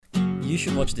You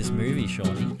should watch this movie,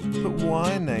 Shawnee. But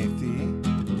why,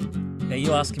 Nathy? Are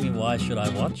you asking me why should I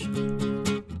watch?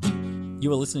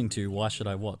 You are listening to Why Should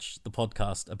I Watch, the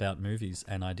podcast about movies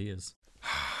and ideas.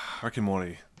 Rick and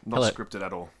Morty. Not Hello. scripted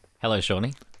at all. Hello,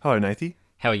 Shawnee. Hello, Nathy.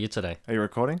 How are you today? Are you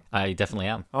recording? I definitely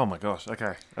am. Oh my gosh,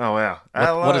 okay. Oh wow.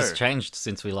 What has changed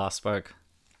since we last spoke?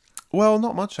 Well,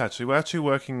 not much actually. We're actually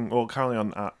working, or currently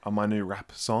on my new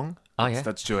rap song. Oh, yeah?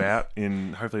 That's due out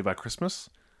in, hopefully by Christmas.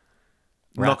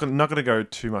 Rap. Not going to go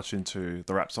too much into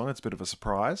the rap song. It's a bit of a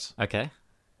surprise. Okay.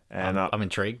 And I'm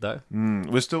intrigued, though.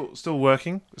 we're still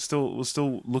working. We're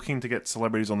still looking to get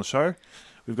celebrities on the show.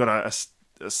 We've got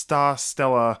a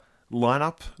stellar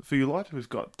lineup for you lot. We've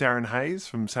got Darren Hayes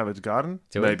from Savage Garden,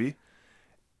 maybe.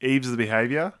 Eves the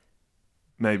Behaviour,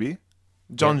 maybe.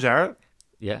 John Jarrett,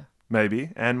 Yeah. maybe,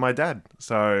 and my dad.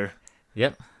 So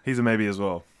Yep. he's a maybe as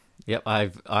well. Yep. I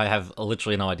have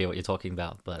literally no idea what you're talking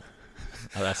about, but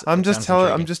I'm just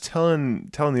telling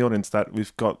intriguing. the audience that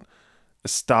we've got a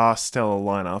stellar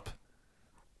lineup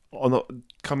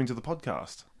coming to the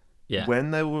podcast. Yeah.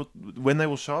 When they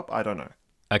will show up, I don't know.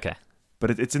 Okay.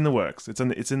 But it's in the works. It's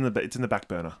in the back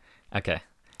burner. Okay.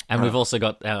 And we've also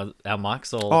got our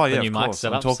mics all Oh the yeah, new of mics course.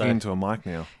 set I'm up. talking So, into a mic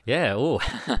now. yeah. Ooh.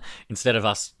 Instead of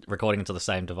us recording into the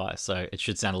same device, so it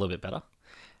should sound a little bit better.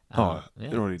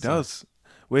 It already does.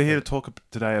 We're here to talk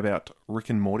today about Rick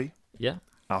and Morty. Yeah.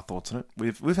 Our thoughts on it.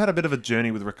 We've had a bit of a journey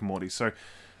with Rick and Morty. So,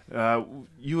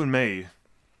 you and me,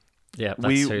 Yeah.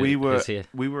 That's who's here.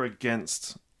 we were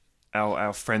against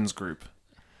our friends group.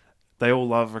 They all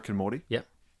love Rick and Morty. Yep.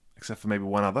 Except for maybe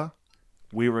one other.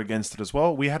 We were against it as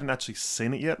well. We hadn't actually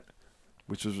seen it yet,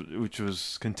 which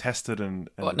was contested and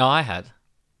Well, no, I had.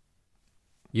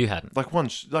 You hadn't. like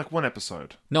one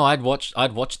episode. No, I'd watched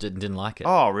it and didn't like it.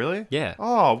 Oh, really? Yeah.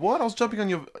 Oh, what? I was jumping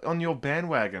on your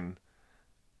bandwagon.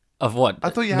 Of what? I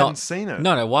thought you hadn't seen it.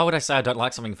 No. Why would I say I don't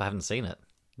like something if I haven't seen it?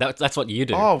 That's what you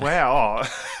do. Oh, wow.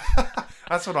 Oh.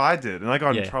 That's what I did, and I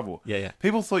got in trouble. Yeah.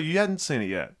 People thought you hadn't seen it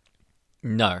yet.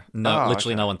 No. Oh,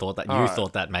 Literally, okay. no one thought that. All You right.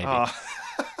 thought that maybe.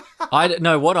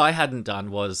 Oh. What I hadn't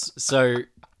done was so.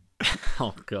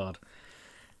 Oh God,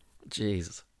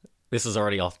 jeez, this is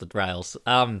already off the rails.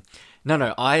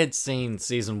 No, I had seen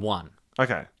season 1.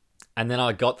 Okay. And then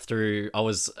I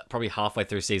was probably halfway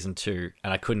through season 2,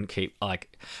 and I couldn't keep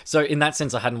So in that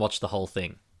sense, I hadn't watched the whole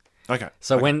thing. Okay.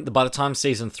 So by the time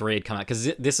season 3 had come out,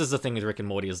 because this is the thing with Rick and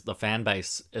Morty, is the fan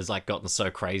base has gotten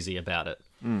so crazy about it.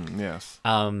 Yes.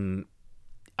 I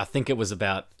think it was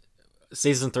about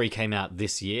season 3 came out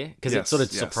this year because it sort of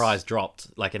Yes. surprise dropped.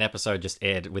 Like an episode just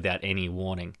aired without any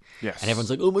warning. Yes. And everyone's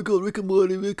like, "Oh my god, Rick and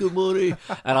Morty!"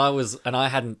 and I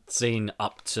hadn't seen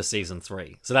up to season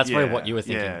 3, so that's probably what you were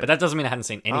thinking. yeah. But that doesn't mean I hadn't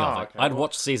seen any of it. Okay. I'd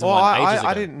watched season Well, 1 ages ago.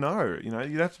 I didn't know. You know,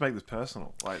 you'd have to make this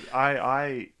personal. Like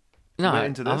I No, went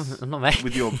into this I'm not making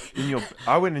with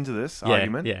I went into this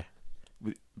argument Yeah,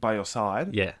 by your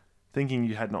side, yeah. thinking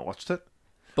you had not watched it.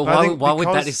 But I think why would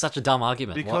that because- is such a dumb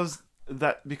argument?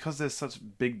 Because there's such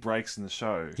big breaks in the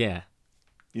show. Yeah.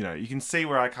 You know, you can see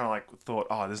where I kind of thought,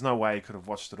 oh, there's no way I could have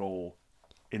watched it all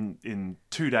in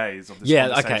 2 days of this. Yeah,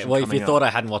 okay. conversation Well, if you coming thought up.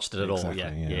 I hadn't watched it at all,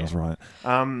 Exactly, yeah. that's right.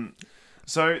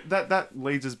 So that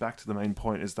leads us back to the main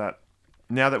point: is that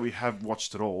now that we have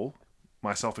watched it all,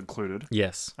 myself included,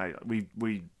 Yes. we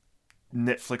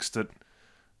Netflixed it,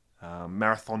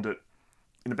 marathoned it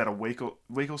in about a week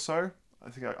or so. I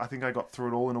think I got through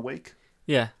it all in a week.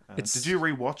 Yeah. Did you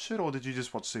rewatch it or did you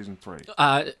just watch season 3?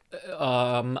 I've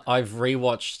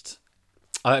rewatched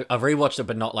it,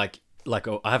 but not like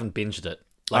I haven't binged it.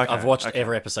 Like Okay, I've watched okay.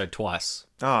 every episode twice,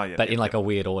 Oh yeah, but in a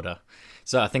weird order.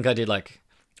 So I think I did I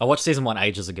watched season 1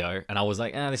 ages ago, and I was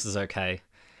like, this is okay.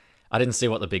 I didn't see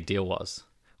what the big deal was,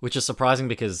 which is surprising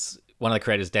because one of the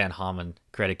creators, Dan Harmon,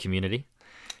 created Community.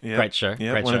 yeah, Great show.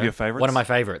 Yeah, great one show. of your favorites. One of my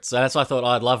favorites. So that's why I thought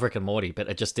I'd love Rick and Morty, but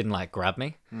it just didn't grab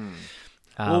me.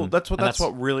 Well, that's and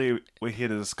what really we're here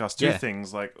to discuss. Two Yeah.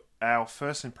 things, like our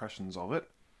first impressions of it,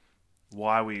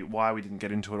 why we didn't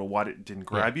get into it or why it didn't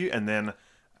grab you, and then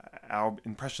our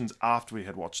impressions after we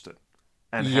had watched it,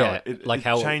 and how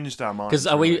it changed our minds. Because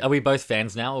are we both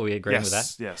fans now? Are we agreeing with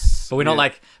that? Yes, But we're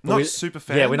not not super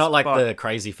fans. Yeah, we're not like but the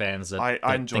crazy fans that, I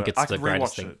that enjoy think it. it's I the could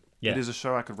greatest rewatch thing. it. Yeah. It is a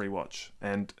show I could rewatch,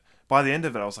 and by the end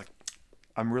of it, I was like,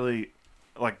 I'm really,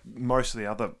 like most of the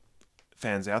other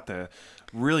fans out there,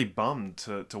 really bummed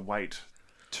to wait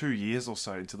 2 years or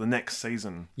so to the next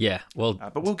season. Yeah, well,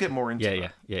 But we'll get more into yeah.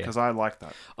 because I like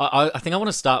that. I think I want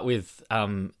to start with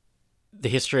the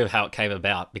history of how it came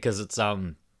about, because it's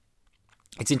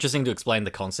interesting to explain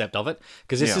the concept of it,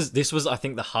 because this was I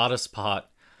think the hardest part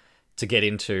to get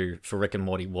into for Rick and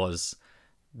Morty was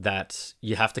that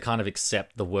you have to kind of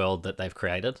accept the world that they've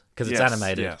created because it's Yes,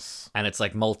 animated yes. and it's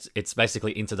like it's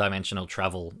basically interdimensional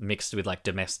travel mixed with like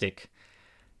domestic,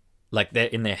 like they're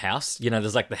in their house. You know,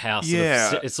 there's like the house.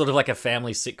 Yeah. It's sort of like a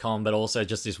family sitcom, but also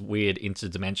just this weird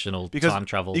interdimensional time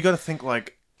travel. You got to think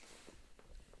like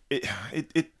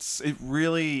it's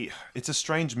a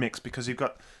strange mix because you've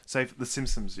got, say, The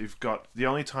Simpsons. You've got the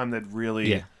only time they'd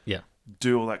really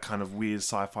do all that kind of weird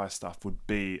sci-fi stuff would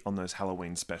be on those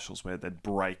Halloween specials where they'd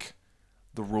break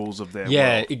the rules of their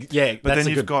world. But But that's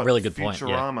then you've got really good point.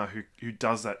 Futurama who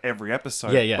does that every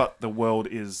episode. Yeah. But the world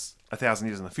is 1,000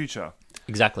 years in the future.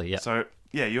 Exactly. Yeah. So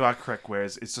yeah, you are correct.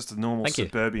 Whereas it's just a normal Thank you.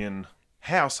 suburban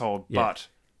household, Yeah. but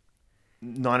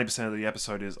 90% of the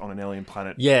episode is on an alien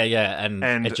planet. Yeah,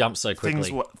 and it jumps so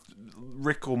quickly.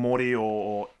 Rick or Morty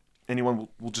or anyone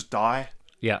will just die.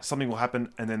 Yeah. Something will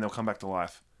happen, and then they'll come back to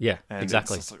life. Yeah, And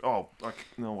exactly. It's just like,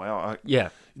 no way. Yeah.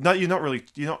 No, you're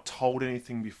not told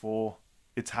anything before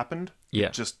it's happened.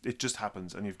 Yeah. It just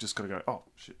happens, and you've just got to go, oh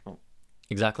shit,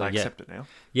 Exactly. I accept it now.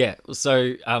 Yeah.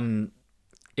 So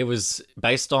it was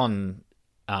based on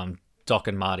Doc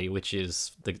and Marty, which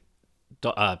is the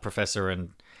professor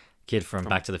and kid from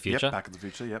Back to the Future. Yep, Back to the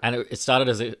Future. Yep. And it started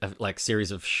as a like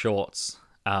series of shorts.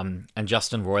 And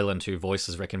Justin Roiland, who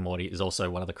voices Rick and Morty, is also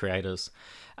one of the creators.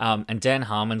 And Dan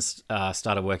Harmon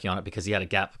started working on it because he had a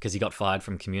gap because he got fired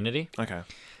from Community. Okay.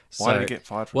 Why did he get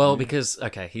fired from Well, Community?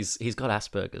 because he's got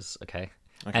Asperger's. Okay.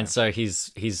 And so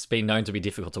he's been known to be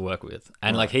difficult to work with,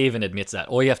 and like he even admits that.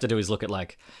 All you have to do is look at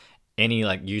like any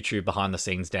like YouTube behind the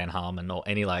scenes Dan Harmon or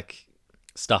any like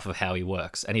stuff of how he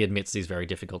works, and he admits he's very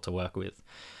difficult to work with.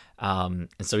 And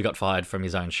so he got fired from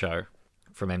his own show,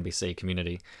 from NBC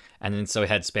Community, and then so he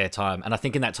had spare time. And I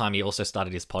think in that time he also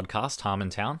started his podcast,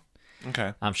 Harmontown.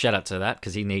 Okay. Shout out to that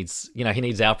because he needs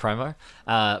our promo.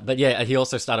 But yeah, he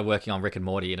also started working on Rick and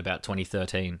Morty in about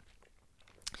 2013.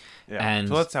 Yeah. And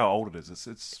so that's how old it is.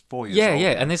 It's 4 years old. Yeah.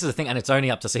 And this is the thing, and it's only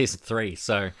up to season 3.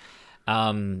 So,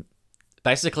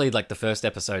 basically, like the first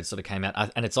episode sort of came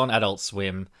out, and it's on Adult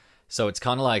Swim. So it's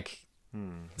kind of like,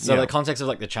 the context of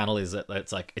like the channel is that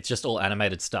it's just all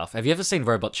animated stuff. Have you ever seen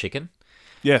Robot Chicken?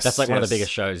 Yes. That's like one of the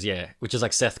biggest shows. Yeah, which is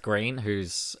like Seth Green,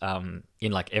 who's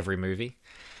in like every movie.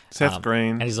 Seth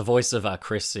Green. And he's the voice of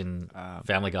Chris in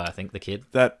Family Guy, I think, the kid.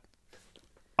 That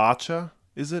Archer,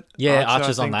 is it? Yeah, Archer,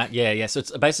 Archer's I on think? that. Yeah. So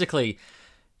it's basically,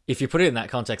 if you put it in that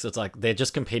context, it's like they're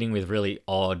just competing with really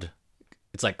odd,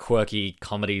 it's like quirky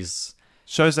comedies.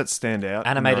 Shows that stand out.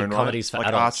 Animated in their own comedies right. for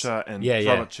like adults. Archer and Yeah.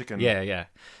 Robot Chicken. Yeah.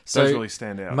 So Those really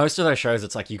stand out. Most of those shows,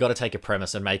 it's like you got to take a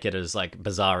premise and make it as like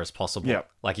bizarre as possible. Yeah.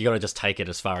 Like you got to just take it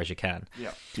as far as you can.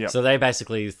 Yeah. So they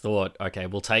basically thought, okay,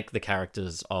 we'll take the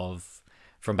characters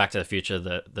from Back to the Future,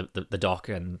 the Doc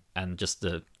and just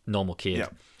the normal kid. Yeah.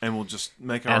 And we'll just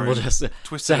make our own twisted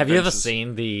So have you ever adventures.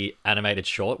 seen the animated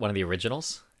short, one of the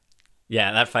originals?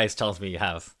 Yeah, that face tells me you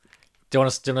have. Do you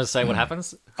want to say what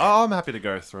happens? Oh, I'm happy to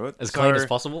go through it. As clean as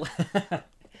possible?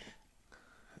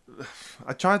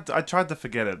 I tried to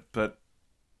forget it, but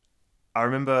I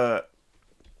remember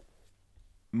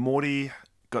Morty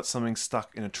got something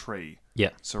stuck in a tree.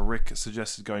 Yeah. So Rick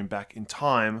suggested going back in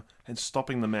time and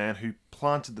stopping the man who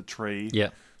planted the tree. Yeah.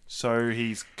 So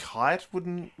his kite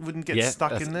wouldn't get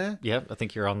stuck in there. Yeah, I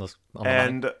think you're on the money.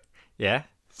 And Yeah.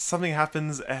 something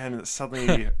happens, and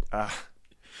suddenly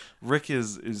Rick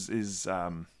is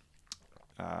Come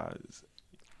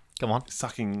on.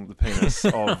 sucking the penis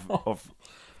of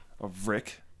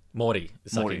Rick. Morty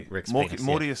is sucking Rick's penis.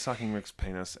 Morty is sucking Rick's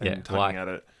penis and tugging at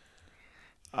it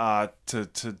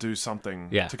to do something,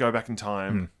 to go back in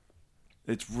time.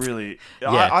 It's really...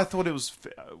 I thought it was...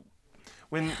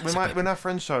 When our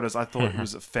friend showed us, I thought it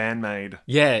was a fan-made...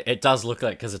 Yeah, it does look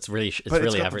like, because it's really But really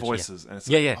it's got average. the voices, and it's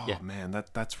yeah. Man,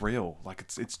 that's real. Like,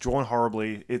 it's drawn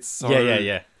horribly. It's so...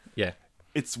 Yeah.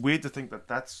 It's weird to think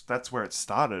that's where it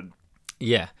started.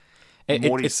 Yeah.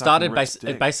 It started...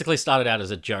 It basically started out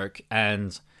as a joke,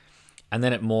 and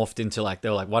then it morphed into, like, they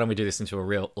were like, why don't we do this into a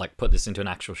real... Like, put this into an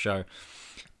actual show.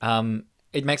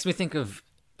 It makes me think of,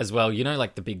 as well, you know,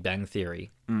 like The Big Bang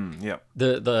Theory. Yeah.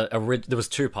 There was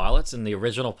 2 pilots, and the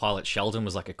original pilot, Sheldon,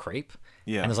 was like a creep.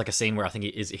 Yeah. And there's like a scene where I think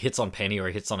he hits on Penny or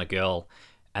he hits on a girl,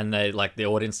 and they like the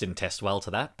audience didn't test well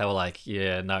to that. They were like,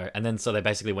 yeah, no. And then so they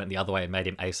basically went the other way and made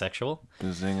him asexual.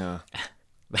 Bazinga.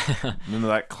 Remember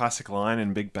that classic line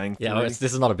in Big Bang Theory? Yeah, well, this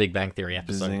is not a Big Bang Theory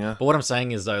episode. Bazinga. But what I'm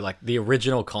saying is, though, like the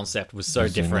original concept was so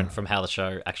different from how the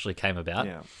show actually came about.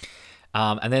 Yeah.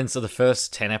 And then so the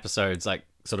first 10 episodes like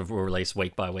sort of were released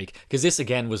week by week, because this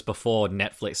again was before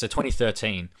Netflix. So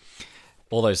 2013,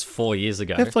 all those 4 years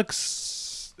ago.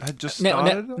 Netflix had just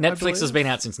started. Netflix has been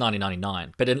out since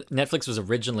 1999, but Netflix was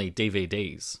originally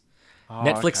DVDs.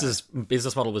 Netflix's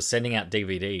business model was sending out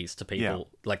DVDs to people,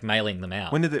 like mailing them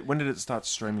out. When did it start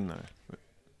streaming though?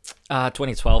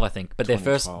 2012, I think. But their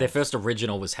 2012. first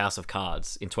original was House of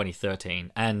Cards in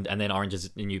 2013, and then Orange Is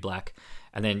the New Black,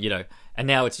 and then and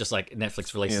now it's just like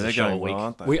Netflix releases a show a week. Well,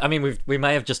 aren't they? We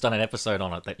may have just done an episode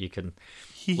on it that you can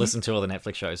listen to all the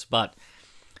Netflix shows, but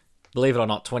believe it or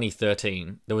not,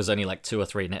 2013 there was only like 2 or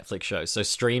 3 Netflix shows. So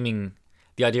streaming,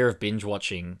 the idea of binge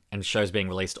watching and shows being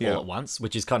released all at once,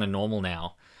 which is kind of normal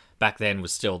now, back then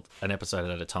was still an episode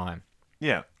at a time.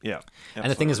 Yeah. Absolutely.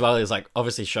 And the thing as well is like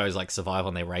obviously shows like survive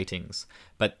on their ratings,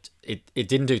 but it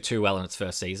didn't do too well in its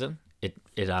first season. It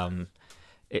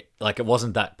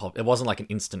wasn't that it wasn't like an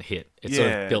instant hit. It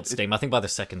sort of built steam. I think by the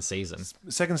second season.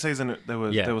 Second season they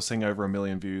were seeing over 1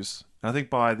 million views. And I think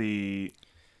by the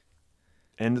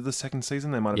end of the second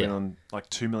season they might have been on like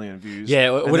 2 million views. Yeah,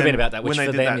 it would have been about that, which when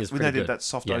for them is pretty when they good. did that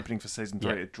soft opening for season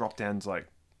 3, it dropped down to like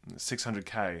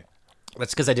 600k.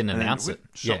 That's because they didn't announce it.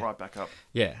 Shot right back up.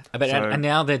 Yeah, but and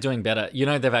now they're doing better.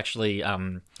 They've actually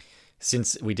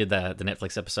since we did the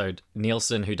Netflix episode,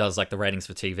 Nielsen, who does like the ratings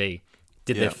for TV,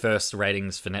 did their first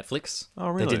ratings for Netflix. Oh,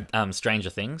 really? They did Stranger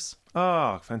Things.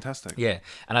 Oh, fantastic. Yeah,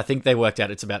 and I think they worked out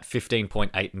it's about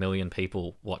 15.8 million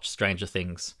people watched Stranger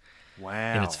Things.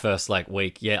 Wow. In its first like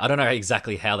week. Yeah, I don't know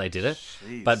exactly how they did it,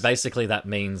 but basically that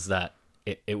means that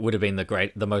it would have been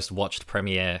the most watched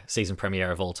season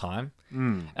premiere of all time.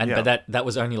 But that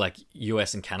was only like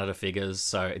US and Canada figures,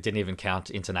 so it didn't even count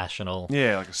international.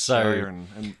 Yeah, like Australia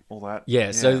and all that.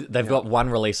 Yeah, so they've got one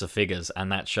release of figures,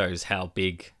 and that shows how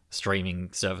big streaming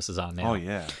services are now. Oh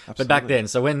yeah, absolutely. But back then,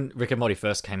 so when Rick and Morty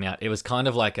first came out, it was kind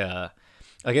of like I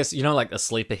guess like a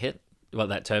sleeper hit. What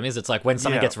that term is, it's like when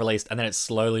something gets released and then it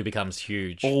slowly becomes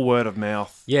huge. All word of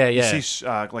mouth. Yeah. You see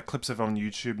like clips of it on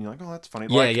YouTube and you're like, oh, that's funny.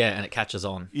 And it catches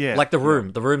on. Yeah. Like The Room.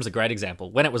 Yeah. The Room's a great example.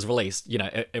 When it was released,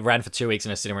 it ran for 2 weeks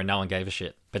in a cinema and no one gave a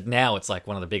shit. But now it's like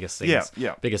one of the biggest things.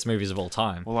 Yeah. Biggest movies of all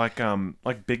time. Well,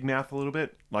 like Big Mouth a little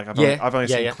bit. Like I've only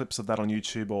seen clips of that on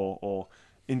YouTube or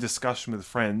in discussion with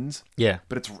friends. Yeah.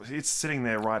 But it's sitting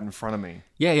there right in front of me.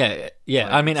 Yeah.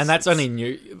 Like, I mean, and that's only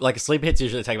new. Like sleep hits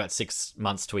usually take about 6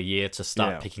 months to a year to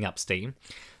start picking up steam.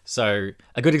 So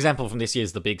a good example from this year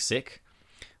is The Big Sick,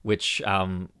 which is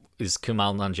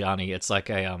Kumail Nanjiani. It's like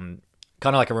a kind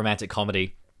of like a romantic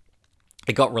comedy.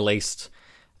 It got released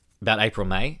about April,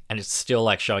 May, and it's still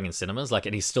like showing in cinemas. Like,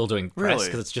 and he's still doing press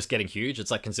because it's just getting huge. It's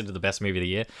like considered the best movie of the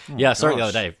year. I saw it the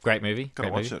other day. Great movie.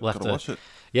 Gotta watch it. Gotta watch it.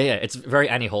 Yeah, it's very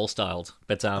Annie Hall styled.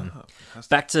 But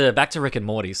back to Rick and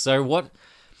Morty. So when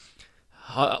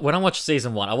I watched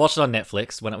season 1, I watched it on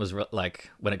Netflix when it was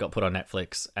when it got put on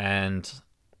Netflix, and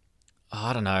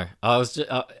I don't know.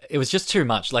 It was just too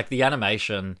much. Like the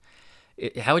animation.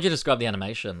 How would you describe the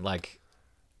animation? Like,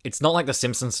 it's not like the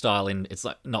Simpsons style. It's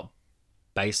like not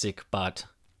basic, but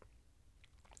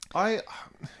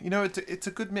it's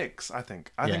a good mix. I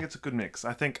think it's a good mix.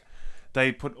 I think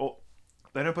they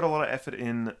don't put a lot of effort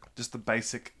in just the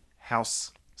basic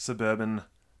house suburban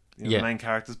main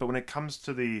characters, but when it comes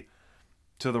to the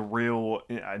real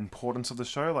importance of the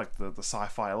show, like the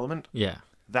sci-fi element,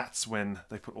 that's when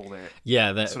they put all their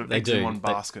sort of eggs in one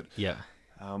basket.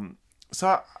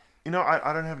 So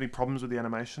I don't have any problems with the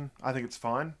animation. I think it's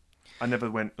fine. I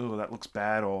never went, oh, that looks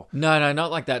bad, or no,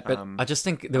 not like that. But I just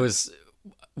think there was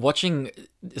watching,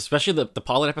 especially the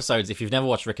pilot episodes. If you've never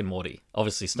watched Rick and Morty,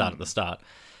 obviously start at the start.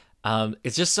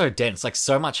 It's just so dense. Like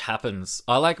so much happens.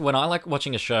 When I like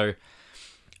watching a show,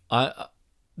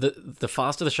 the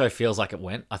faster the show feels like it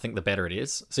went, I think the better it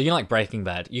is. So like Breaking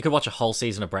Bad, you could watch a whole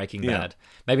season of Breaking Bad.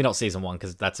 Maybe not season 1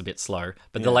 because that's a bit slow.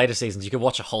 But the later seasons, you could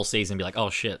watch a whole season and be like, oh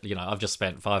shit, I've just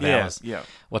spent 5 hours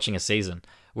watching a season.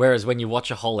 Whereas when you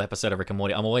watch a whole episode of Rick and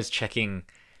Morty, I'm always checking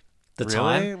the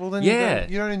time. Well, then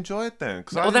you don't enjoy it then.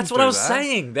 Well, that's what I was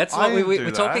saying. That's what we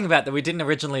were talking about, that we didn't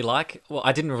originally like. Well,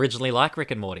 I didn't originally like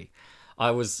Rick and Morty.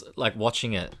 I was like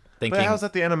watching it thinking... But how's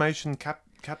that the animation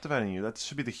captivating you? That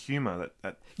should be the humor.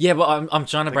 That Yeah, but I'm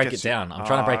trying to break it down. I'm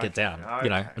trying to break it down.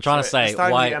 Okay. I'm trying to say,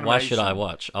 why should I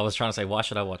watch? I was trying to say, why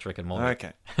should I watch Rick and Morty?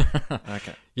 Okay.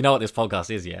 You know what this podcast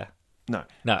is, yeah? No.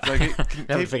 So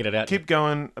haven't figured it out. Keep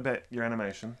going about your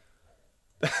animation.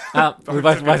 We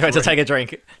both went to take a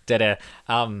drink. Dead air.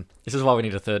 This is why we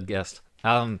need a third guest.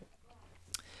 No.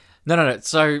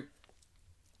 So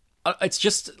it's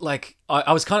just like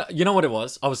I was kind of, you know what it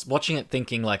was? I was watching it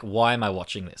thinking like, why am I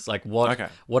watching this? Like, what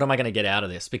am I going to get out of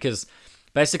this? Because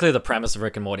basically the premise of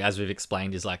Rick and Morty, as we've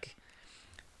explained, is like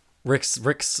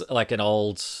Rick's like an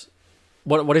old.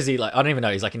 What is he like? I don't even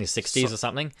know. He's like in his 60s or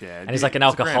something. Yeah, and he's like an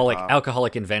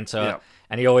alcoholic inventor. Yeah.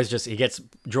 And he always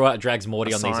drags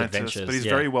Morty on these adventures. But he's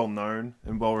very well known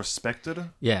and well respected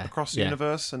across the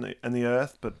universe and the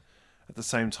Earth. But at the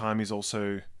same time, he's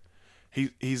also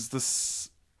he's the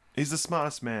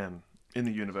smartest man in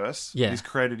the universe. Yeah. He's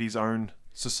created his own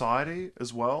society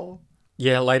as well.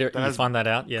 Yeah, later you has find that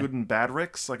out. Yeah, Good and bad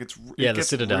Ricks. Like it the gets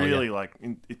Citadel. really Yeah. like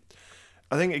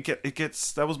I think it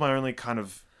gets. That was my only kind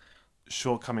of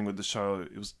shortcoming with the show.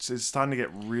 It's starting to get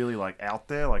really like out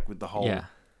there, like with the whole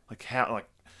like how like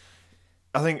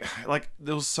I think like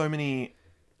there was so many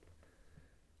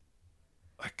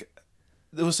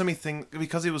things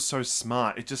because he was so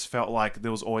smart. It just felt like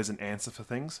there was always an answer for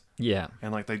things. Yeah,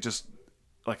 And like they just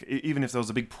like even if there was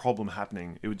a big problem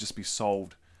happening, it would just be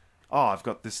solved. Oh, I've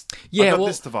got this. Yeah, I've got well,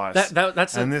 this device.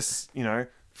 That's this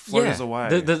flows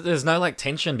away. There's no like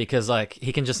tension because like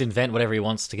he can just invent whatever he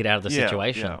wants to get out of the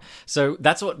situation. Yeah. So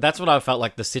that's what I felt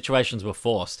like the situations were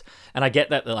forced, and I get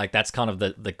that like that's kind of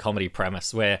the comedy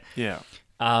premise where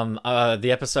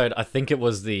the episode, I think it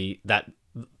was the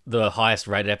highest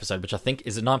rated episode, which I think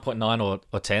is it 9.9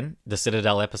 or 10, the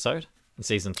Citadel episode in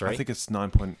season 3. I think it's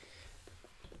 9.8.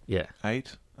 Yeah, I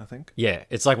think. yeah,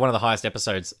 it's like one of the highest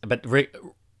episodes. But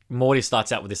Morty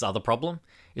starts out with this other problem.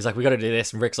 He's like, we got to do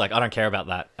this, and Rick's like, I don't care about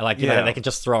that. And like, you know, they can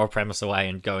just throw a premise away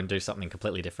and go and do something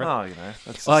completely different. Oh, you know.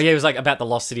 That's Oh, yeah, it was like about the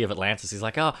lost city of Atlantis. He's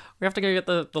like, oh, we have to go get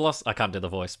the lost... I can't do the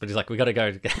voice, but he's like, we got to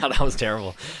go... that was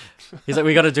terrible. He's like,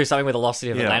 we got to do something with the lost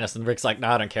city of Atlantis. And Rick's like, no,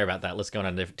 I don't care about that. Let's go on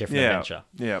a different adventure.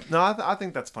 Yeah. No, I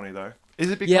think that's funny, though.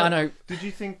 Is it because... Yeah, I know. Did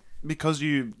you think... Because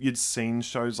you'd seen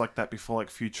shows like that before, like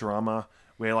Futurama,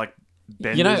 where like...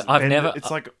 Bender's, you know, I've never... It's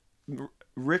like...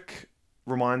 Rick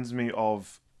reminds me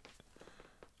of...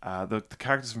 the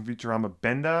characters from Futurama,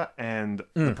 Bender and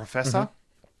the Professor.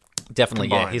 Mm-hmm. Definitely,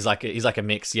 combined. yeah. He's like a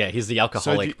mix. Yeah, he's the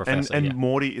alcoholic professor. And yeah.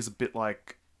 Morty is a bit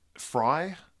like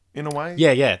Fry in a way.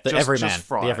 Yeah. The Just everyman.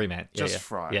 Fry. The everyman. Yeah, Just yeah.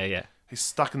 Fry. Yeah. He's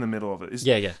stuck in the middle of it.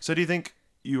 Yeah. So do you think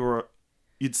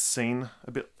you'd seen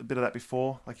a bit of that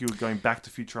before? Like you were going back to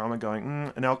Futurama,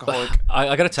 going an alcoholic.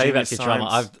 I got to tell you about genius Futurama.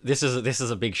 science. This is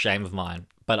a big shame of mine,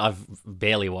 but I've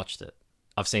barely watched it.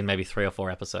 I've seen maybe 3 or 4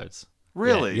 episodes.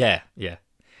 Really? Yeah.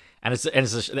 And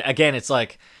again, it's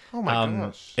like, Oh my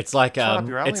gosh! it's like up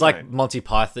your alley, it's like mate. Monty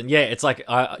Python. Yeah, it's like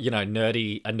a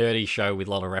nerdy show with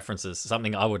a lot of references.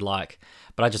 Something I would like,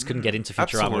 but I just couldn't get into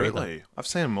Futurama Absolutely. either. I've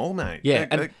seen them all, mate.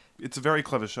 Yeah, it's a very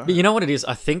clever show. But you know what it is?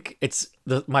 I think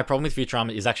my problem with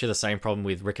Futurama is actually the same problem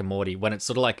with Rick and Morty. When it's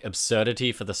sort of like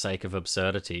absurdity for the sake of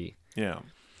absurdity. Yeah.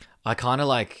 I kind of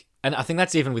like, and I think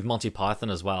that's even with Monty Python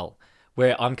as well,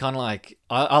 where I'm kind of like,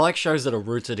 I like shows that are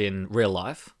rooted in real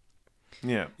life.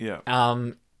 Yeah.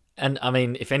 And I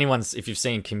mean, if you've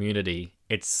seen Community,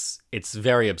 it's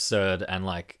very absurd and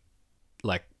like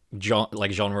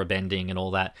genre bending and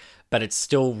all that, but it's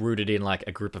still rooted in like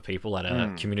a group of people at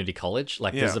a community college.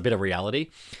 Like there's a bit of reality.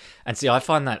 And see, I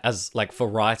find that as like for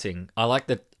writing, I like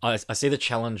that I see the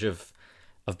challenge of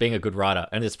being a good writer,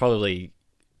 and it's probably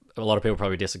a lot of people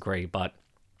probably disagree, but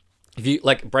if you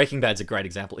like Breaking Bad's a great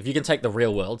example. If you can take the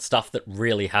real world stuff that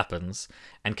really happens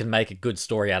and can make a good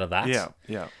story out of that,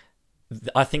 Yeah.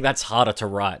 I think that's harder to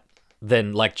write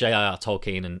than like J.R.R.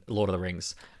 Tolkien and Lord of the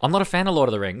Rings. I'm not a fan of Lord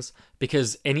of the Rings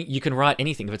because you can write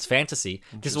anything if it's fantasy.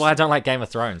 This is why I don't like Game of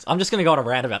Thrones. I'm just going to go on a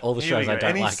rant about all the shows I don't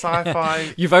Any like.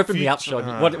 sci-fi. You've opened me up,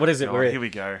 Sean. What is it? God, here we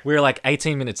go. We're like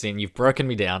 18 minutes in. You've broken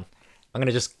me down. I'm going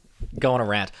to just go on a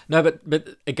rant. No, but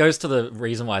it goes to the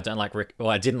reason why I didn't like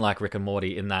Rick and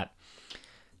Morty in that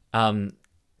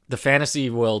the fantasy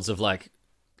worlds of like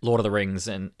Lord of the Rings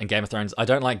and Game of Thrones, I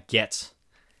don't like get.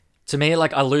 To me,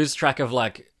 like I lose track of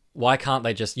like, why can't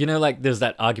they just, like there's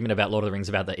that argument about Lord of the Rings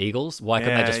about the eagles. Why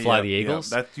couldn't they just fly the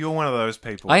eagles? Yeah. You're one of those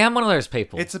people. I am one of those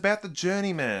people. It's about the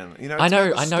journey, man. It's I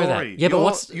know about the story. that. Yeah,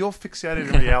 but you're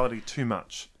fixated in reality too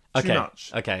much. Too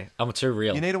much. Okay, I'm too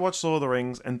real. You need to watch Lord of the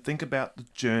Rings and think about the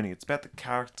journey. It's about the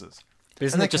characters.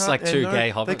 Isn't it just like two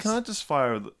gay hobbits? They can't just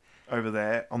fly over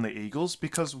there on the eagles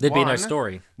because there'd be no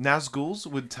story. Nazguls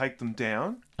would take them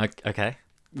down. Okay.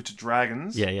 Which are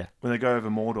dragons. Yeah. When they go over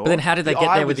Mordor. But then how did they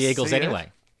get there with the eagles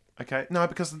anyway? Okay. No,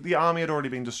 because the army had already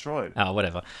been destroyed. Oh,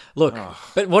 whatever. Look,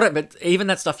 but even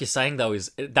that stuff you're saying though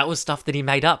that was stuff that he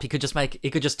made up. He could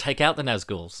just take out the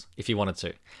Nazguls if he wanted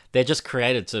to. They're just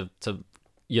created to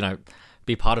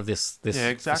be part of this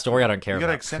story I don't care about. You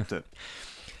gotta accept it.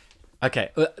 Okay,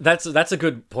 that's a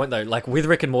good point though. Like with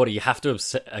Rick and Morty, you have to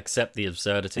accept the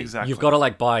absurdity. Exactly. You've got to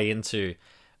like buy into.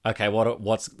 Okay,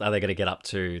 what's are they going to get up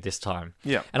to this time?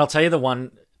 Yeah. And I'll tell you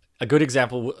a good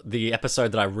example, the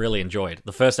episode that I really enjoyed,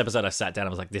 the first episode I sat down and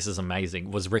was like, this is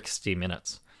amazing, was Rick 60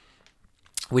 Minutes,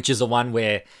 which is the one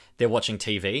where they're watching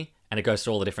TV and it goes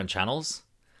through all the different channels.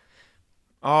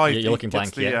 Oh, You're looking gets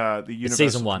blank, yeah. the It's universal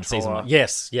season one. controller.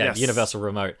 Yes, yeah, Yes. the universal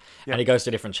remote. Yep. And he goes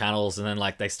to different channels, and then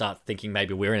like they start thinking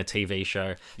maybe we're in a TV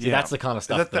show. See, Yeah. that's the kind of Is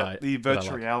stuff the that I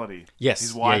virtual like. reality? Yes,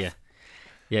 His wife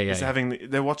yeah. is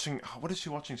they're watching. Oh, what is she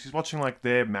watching? She's watching like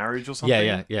their marriage or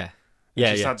something. Yeah.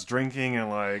 She starts drinking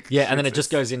and like. Yeah, and then it just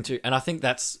goes into, and I think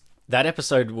that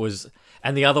episode was,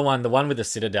 and the other one, the one with the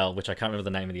Citadel, which I can't remember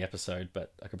the name of the episode,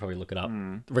 but I could probably look it up.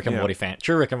 Rick and Morty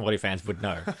true Rick and Morty fans would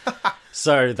know.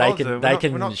 So they can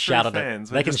we're not shout true it. fans.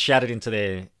 They can shout it into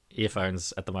their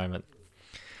earphones at the moment.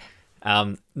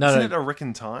 No, Isn't it a Rick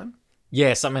in Time?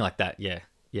 yeah, something like that. Yeah,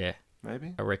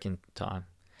 Maybe. a Rick in Time.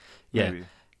 Yeah, Maybe.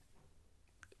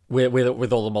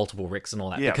 with all the multiple Ricks and all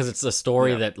that, Yeah. because it's a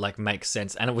story Yeah. that like makes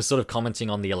sense, and it was sort of commenting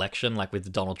on the election, like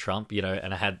with Donald Trump,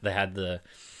 and they had the,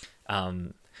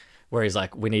 where he's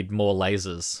like, we need more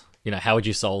lasers. How would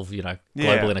you solve, global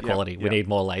Yeah, inequality? yeah, We yeah. need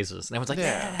more lasers. And everyone's like,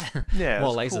 Yeah,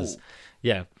 more that's lasers. cool.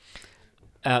 Yeah.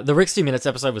 The Rick 60 Minutes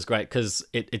episode was great because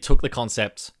it took the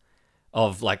concept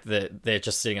of like they're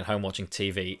just sitting at home watching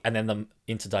TV, and then the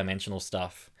interdimensional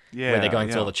stuff where they're going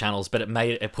through all the channels, but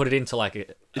it put it into like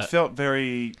It felt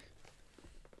very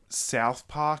South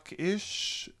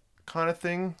Park-ish kind of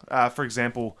thing. For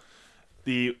example,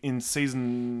 in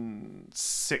season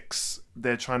 6,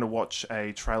 they're trying to watch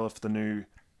a trailer for the new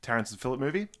Terrence and Phillip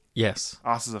movie, yes,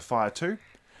 Asses of Fire 2, of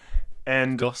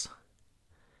and course.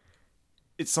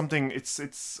 it's something.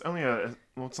 It's only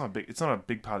it's not a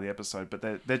big part of the episode, but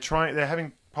they're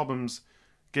having problems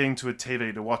getting to a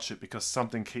TV to watch it because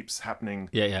something keeps happening.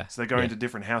 Yeah. So they're going to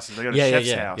different houses. They go to Yeah, Chef's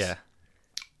yeah. house. Yeah.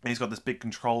 And he's got this big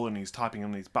controller and he's typing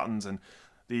on these buttons, and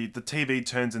the TV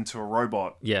turns into a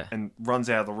robot. Yeah. And runs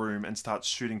out of the room and starts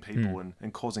shooting people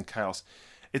and causing chaos.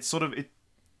 It's sort of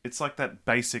it's like that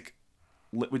basic.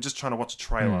 We're just trying to watch a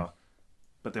trailer,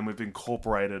 but then we've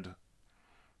incorporated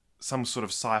some sort of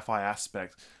sci-fi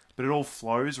aspect. But it all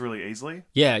flows really easily.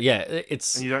 Yeah.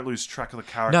 It's And you don't lose track of the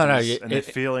characters and their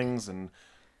feelings, and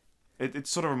it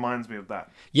sort of reminds me of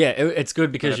that. Yeah, it's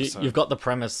good because episode. you've got the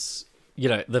premise.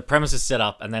 The premise is set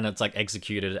up and then it's like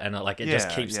executed, and it just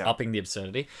keeps upping the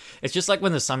absurdity. It's just like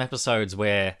when there's some episodes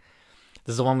where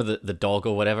there's the one with the dog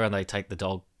or whatever, and they take the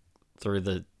dog through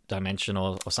the dimension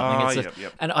or something.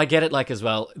 Yep. And I get it like as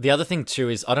well. The other thing too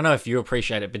is, I don't know if you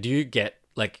appreciate it, but do you get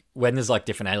like when there's like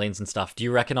different aliens and stuff, do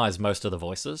you recognize most of the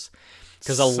voices?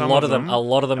 Because a lot of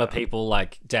them are people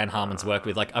like Dan Harmon's worked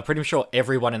with. Like I'm pretty sure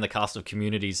everyone in the cast of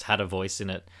Communities had a voice in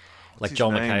it. Like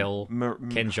Joel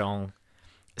McHale, Ken Jeong,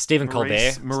 Stephen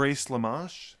Colbert, Maurice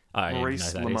LaMarche. I don't even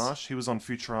Maurice know who that is. LaMarche. He was on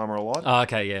Futurama a lot. Oh,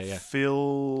 okay, yeah.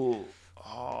 Phil,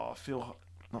 not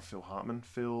Phil Hartman.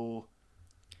 Phil.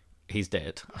 He's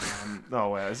dead. Oh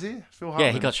wow, is he? Phil Hartman.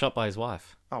 Yeah, he got shot by his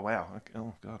wife. Oh wow. Okay.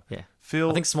 Oh god. Yeah. Phil.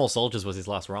 I think Small Soldiers was his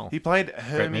last role. He played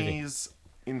Hermes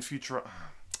in Futurama.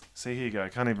 See, here you go. I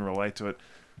can't even relate to it.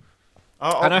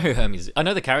 I know who Hermes is. I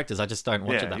know the characters. I just don't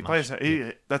watch it that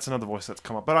much. That's another voice that's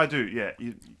come up. But I do. Yeah.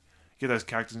 You get those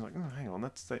characters and you're like, hang on,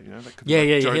 that's that. That could be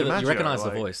like Joe DiMaggio. You recognize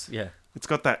the voice. Yeah. It's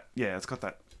got that. Yeah. It's got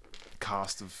that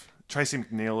cast of Tracy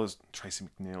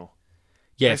McNeil.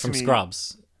 Yeah, Tracy from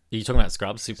Scrubs. Are you talking about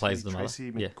Scrubs? Who plays the mother?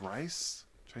 Tracy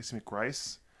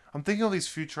McGrace. I'm thinking of these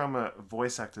Futurama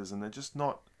voice actors, and they're just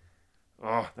not.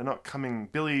 Oh, they're not coming.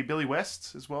 Billy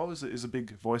West as well is a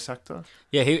big voice actor.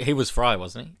 Yeah, he was Fry,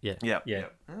 wasn't he? Yeah.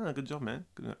 Oh, good job, man.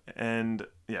 Good. And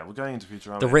yeah, we're going into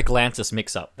Futurama. The Rick Lantis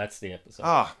mix-up. That's the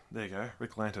episode. There you go.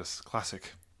 Rick Lantis,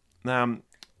 classic.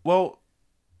 Well,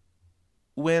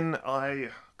 when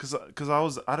because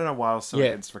I don't know why I was so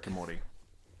against Rick and Morty.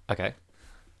 Okay.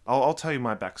 I'll tell you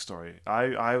my backstory.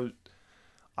 I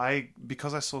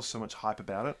because I saw so much hype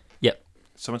about it. Yep.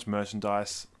 So much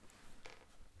merchandise.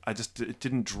 It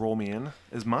didn't draw me in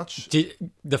as much.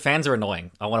 The fans are annoying.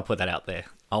 I want to put that out there.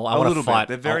 I a want little to fight.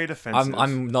 bit. They're very defensive.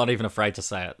 I'm not even afraid to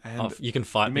say it. You can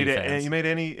fight me, fans. You meet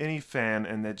any fan,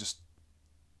 and they're just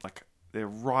like they're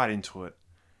right into it,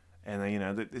 and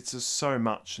it's just so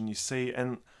much. And you see,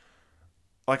 and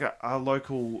like a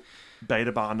local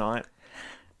beta bar night.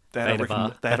 They had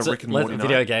a Rick and Morty night.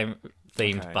 Video game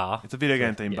themed bar. It's a video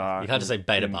game themed bar. You can't just say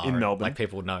beta bar in Melbourne. like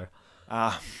people would know.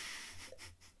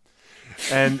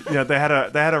 And they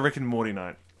had a Rick and Morty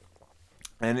night,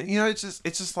 and it's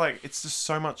just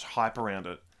so much hype around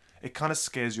it. It kind of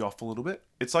scares you off a little bit.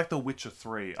 It's like The Witcher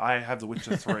 3. I have The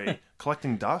Witcher 3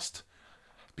 collecting dust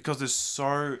because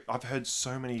I've heard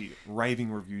so many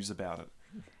raving reviews about it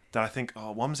that I think,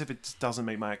 what happens if it just doesn't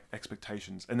meet my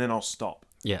expectations, and then I'll stop.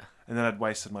 Yeah. And then I'd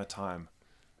wasted my time.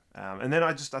 And then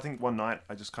I think one night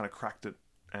I just kind of cracked it,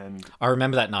 and I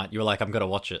remember that night. You were like, I'm gonna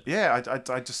watch it. Yeah,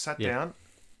 I just sat down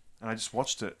and I just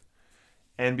watched it.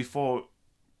 And before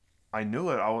I knew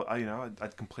it.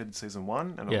 I'd completed season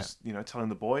 1, and I was, telling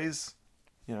the boys,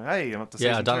 hey, I'm up to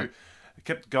season 2. It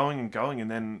kept going and going, and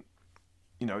then,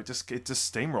 it just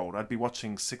steamrolled. I'd be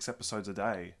watching 6 episodes a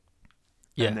day.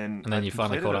 Yeah, and then you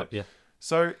finally caught up. Yeah.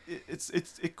 So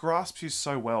it grasps you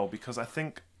so well, because I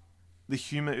think the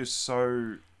humor is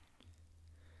so.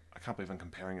 I can't believe I'm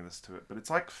comparing this to it, but it's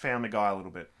like Family Guy a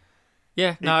little bit.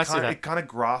 Yeah, no, I see that. It kind of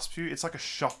grasps you. It's like a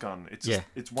shotgun. It's just,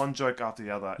 it's one joke after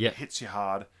the other. Yeah. It hits you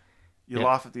hard. You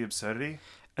laugh at the absurdity,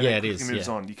 and it quickly moves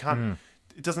on. You can't. Mm.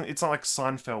 It doesn't. It's not like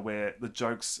Seinfeld where the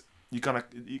jokes they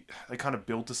kind of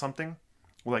build to something,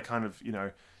 or they kind of you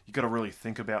got to really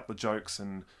think about the jokes,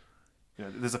 and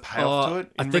there's a payoff to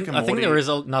it. I think there is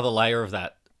another layer of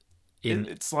that.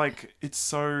 It's like it's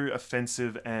so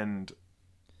offensive and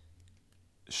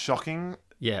shocking.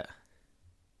 Yeah.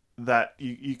 That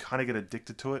you kind of get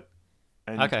addicted to it.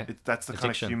 And that's the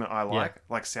kind of humor I like.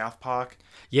 Like South Park.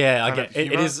 Yeah, I get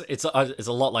it. It's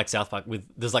a lot like South Park.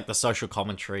 There's like the social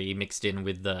commentary mixed in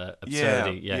with the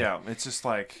absurdity. Yeah. It's just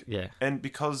like and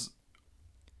because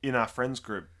in our friends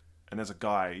group, and as a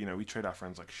guy, we treat our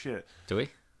friends like shit. Do we?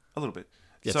 A little bit.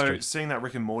 Yeah, so seeing that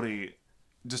Rick and Morty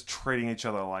just treating each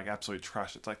other like absolute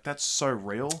trash, it's like that's so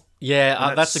real.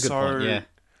 Yeah, that's a good point. Yeah,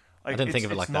 like, I didn't think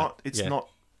of it like that. It's not.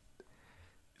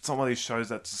 It's not one of these shows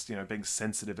that's just being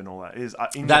sensitive and all that. It is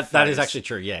that is actually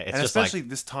true. Yeah, it's and just especially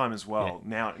this time as well.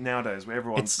 Nowadays, where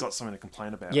everyone's got something to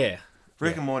complain about. Yeah,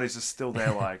 Rick and Morty's just still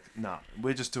there. Like, nah,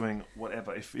 we're just doing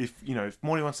whatever. If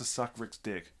Morty wants to suck Rick's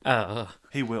dick,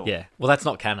 he will. Yeah, well, that's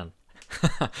not canon.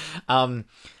 That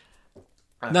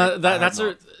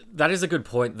is a good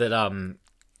point. That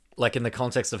like in the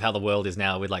context of how the world is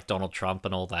now with like Donald Trump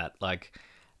and all that, like.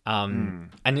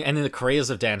 And in the careers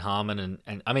of Dan Harmon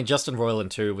and I mean Justin Roiland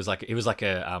too was like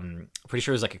pretty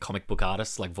sure he was like a comic book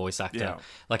artist, like voice actor.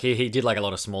 Like he did like a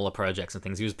lot of smaller projects and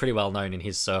things. He was pretty well known in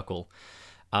his circle.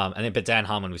 But Dan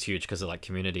Harmon was huge because of like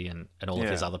Community and all of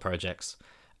his other projects.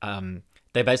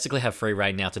 They basically have free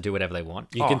reign now to do whatever they want.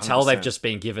 You can tell 100%. They've just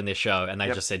been given this show and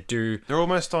they just said they're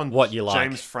almost on what you like.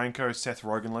 James Franco, Seth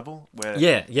Rogen level. Where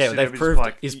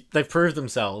they've proved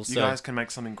themselves. You guys can make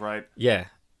something great. Yeah.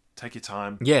 Take your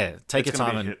time. Yeah, take your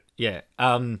time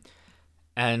and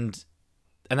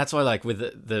that's why like with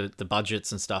the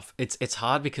budgets and stuff, it's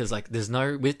hard because like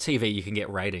with TV you can get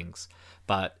ratings,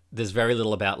 but there's very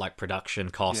little about like production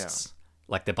costs,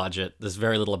 like the budget. There's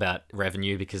very little about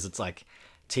revenue because it's like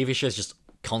TV shows just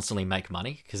constantly make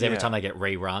money because every time they get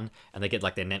rerun and they get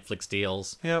like their Netflix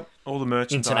deals. Yep, all the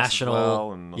merchandise international.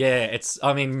 As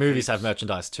well, and movies have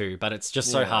merchandise too, but it's just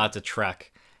so hard to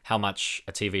track how much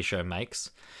a TV show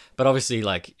makes. But obviously,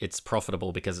 like, it's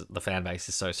profitable because the fan base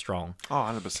is so strong. Oh,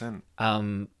 100%.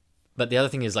 But the other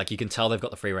thing is, like, you can tell they've got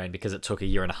the free reign because it took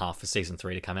 1.5 years for season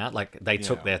 3 to come out. Like, they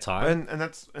took their time. And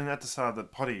at the start of the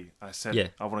potty, I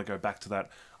said I want to go back to that.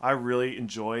 I really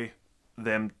enjoy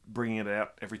them bringing it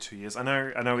out every 2 years. I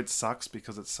know it sucks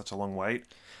because it's such a long wait.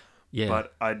 Yeah.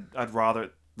 But I'd rather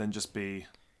it than just be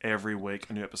every week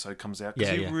a new episode comes out.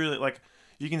 Because really, like,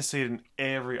 you can see it in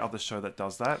every other show that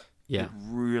does that. Yeah. It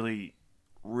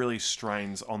really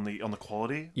strains on the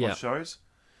quality of shows.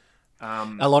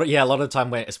 A lot of the time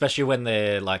where, especially when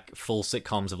they're like full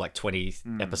sitcoms of like 20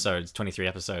 episodes, 23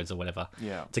 episodes or whatever.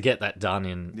 Yeah. To get that done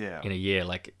in a year,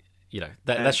 like,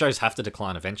 that shows have to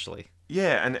decline eventually.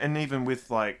 Yeah, and even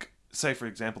with like, say for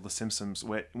example, The Simpsons,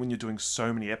 when you're doing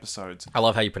so many episodes. I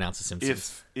love how you pronounce The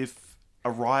Simpsons. If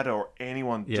a writer or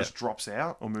anyone just drops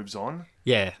out or moves on,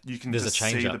 you can just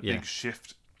see the big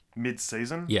shift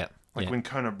mid-season. Yeah. Like when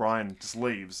Conan O'Brien just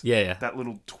leaves. Yeah. That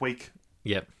little tweak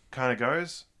Yep. kind of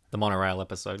goes. The monorail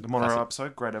episode.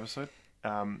 Episode, great episode.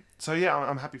 So yeah,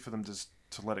 I'm happy for them to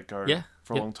let it go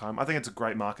for a long time. I think it's a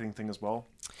great marketing thing as well.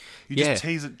 You just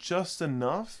tease it just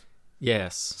enough.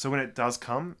 Yes. So when it does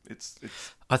come, it's.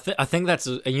 I think that's,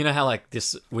 you know how like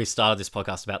we started this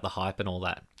podcast about the hype and all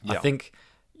that. Yeah. I think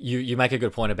you make a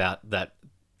good point about that.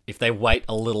 If they wait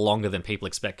a little longer than people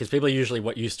expect, because people are usually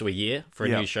used to a year for a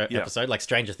new show episode. Like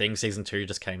Stranger Things season 2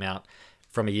 just came out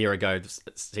from a year ago,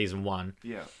 season 1.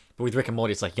 Yeah. But with Rick and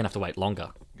Morty, it's like you're gonna have to wait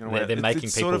longer. They're making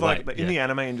it's people sort of wait. Like in the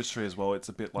anime industry as well. It's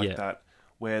a bit like that,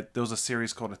 where there was a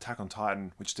series called Attack on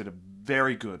Titan, which did a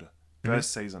very good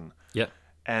first season. Yeah.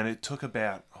 And it took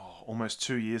about almost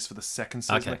 2 years for the second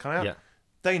season to come out. Yeah.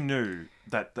 They knew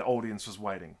that the audience was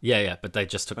waiting. Yeah, but they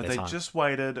just took their time. But they just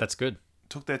waited. That's good.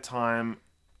 Took their time.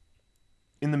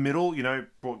 In the middle,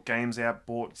 brought games out,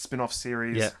 bought spin-off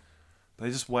series. Yeah.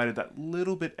 They just waited that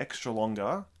little bit extra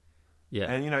longer.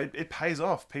 Yeah. And, it pays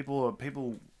off. People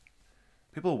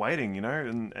are waiting,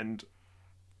 and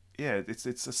yeah, it's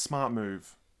a smart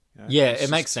move. It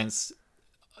makes sense.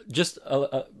 just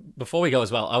before we go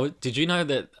as well, did you know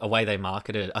that a way they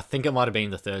marketed it, I think it might have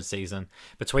been the third season,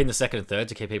 between the second and third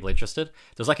to keep people interested,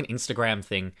 there was like an Instagram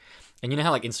thing. And you know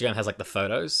how like Instagram has like the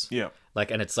photos? Yeah.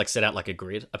 Like, and it's like set out like a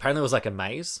grid. Apparently it was like a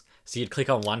maze. So you'd click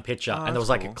on one picture and there was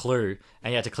like a clue,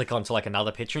 and you had to click onto like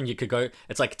another picture, and you could go,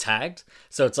 it's like tagged.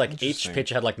 So it's like each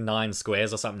picture had like 9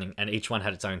 squares or something, and each one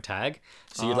had its own tag.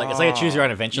 So you'd like, it's like a choose your own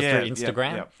adventure through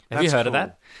Instagram. Have you heard of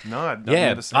that? No, I've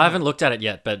never seen I haven't looked at it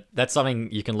yet, but that's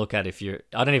something you can look at if you,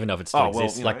 I don't even know if it still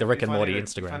exists, like the Rick and Morty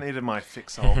Instagram. If I needed my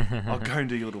fix, I'll go and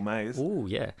do your little maze. Ooh,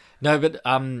 yeah. No, but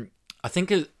I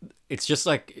think it's just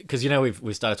like, because, you know,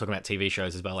 we've started talking about TV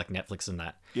shows as well, like Netflix and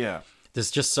that. Yeah. There's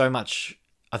just so much.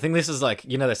 I think this is like,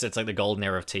 you know, it's like the golden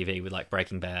era of TV with like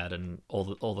Breaking Bad and all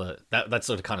the that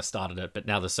sort of kind of started it. But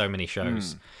now there's so many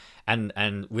shows, and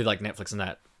with like Netflix and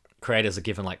that, creators are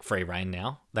given like free reign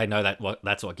now. They know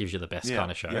that's what gives you the best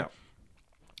kind of show. Yeah.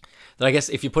 But I guess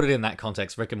if you put it in that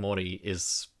context, Rick and Morty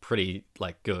is pretty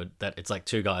like good. That it's like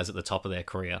 2 guys at the top of their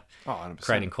career, 100%.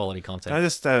 creating quality content. Can I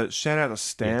just shout out to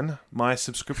Stan? Yeah. My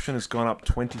subscription has gone up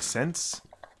 20 cents.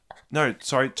 No,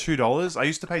 sorry, $2. I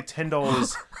used to pay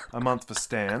 $10 a month for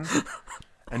Stan,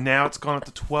 and now it's gone up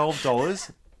to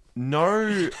 $12.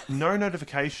 No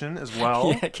notification as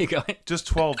well. Yeah, keep going.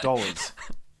 Just $12.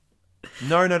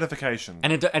 No notification.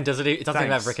 And it doesn't even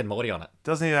have Rick and Morty on it.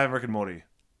 Doesn't even have Rick and Morty.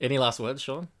 Any last words,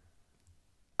 Sean?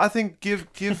 I think give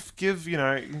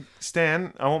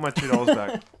Stan, I want my $2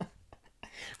 back.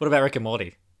 What about Rick and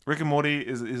Morty? Rick and Morty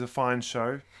is a fine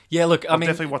show. Yeah, look, I'll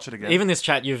definitely watch it again. Even this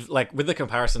chat, you've like with the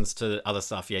comparisons to other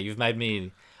stuff. Yeah, you've made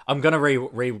me. I'm gonna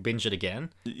re binge it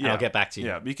again, and I'll get back to you.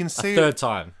 Yeah, but you can see a third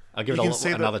time. I'll give it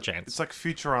another chance. It's like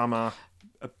Futurama,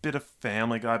 a bit of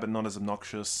Family Guy, but not as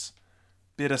obnoxious.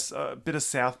 Bit of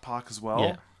South Park as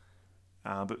well.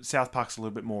 Yeah. But South Park's a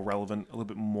little bit more relevant, a little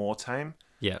bit more tame.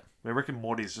 Yeah. Where Rick and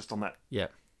Morty is just on that. Yeah.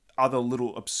 Other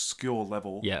little obscure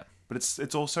level. Yeah. But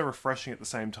it's also refreshing at the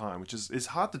same time, which is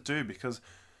hard to do because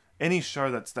any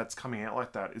show that's coming out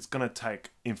like that is going to take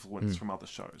influence from other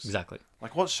shows. Exactly.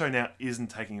 Like what show now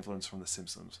isn't taking influence from The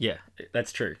Simpsons? Yeah,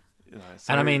 that's true. You know,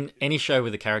 so and I mean, any show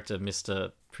with a character,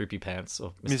 Mr. Poopy Pants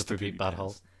or Mr. Poopy Butthole,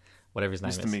 Pants. Whatever his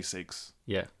name Mr. is. Meeseeks.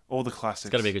 Yeah. All the classics.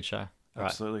 It's got to be a good show. All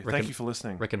Absolutely. Right. Thank you for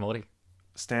listening. Rick and Morty.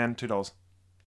 Stan, $2.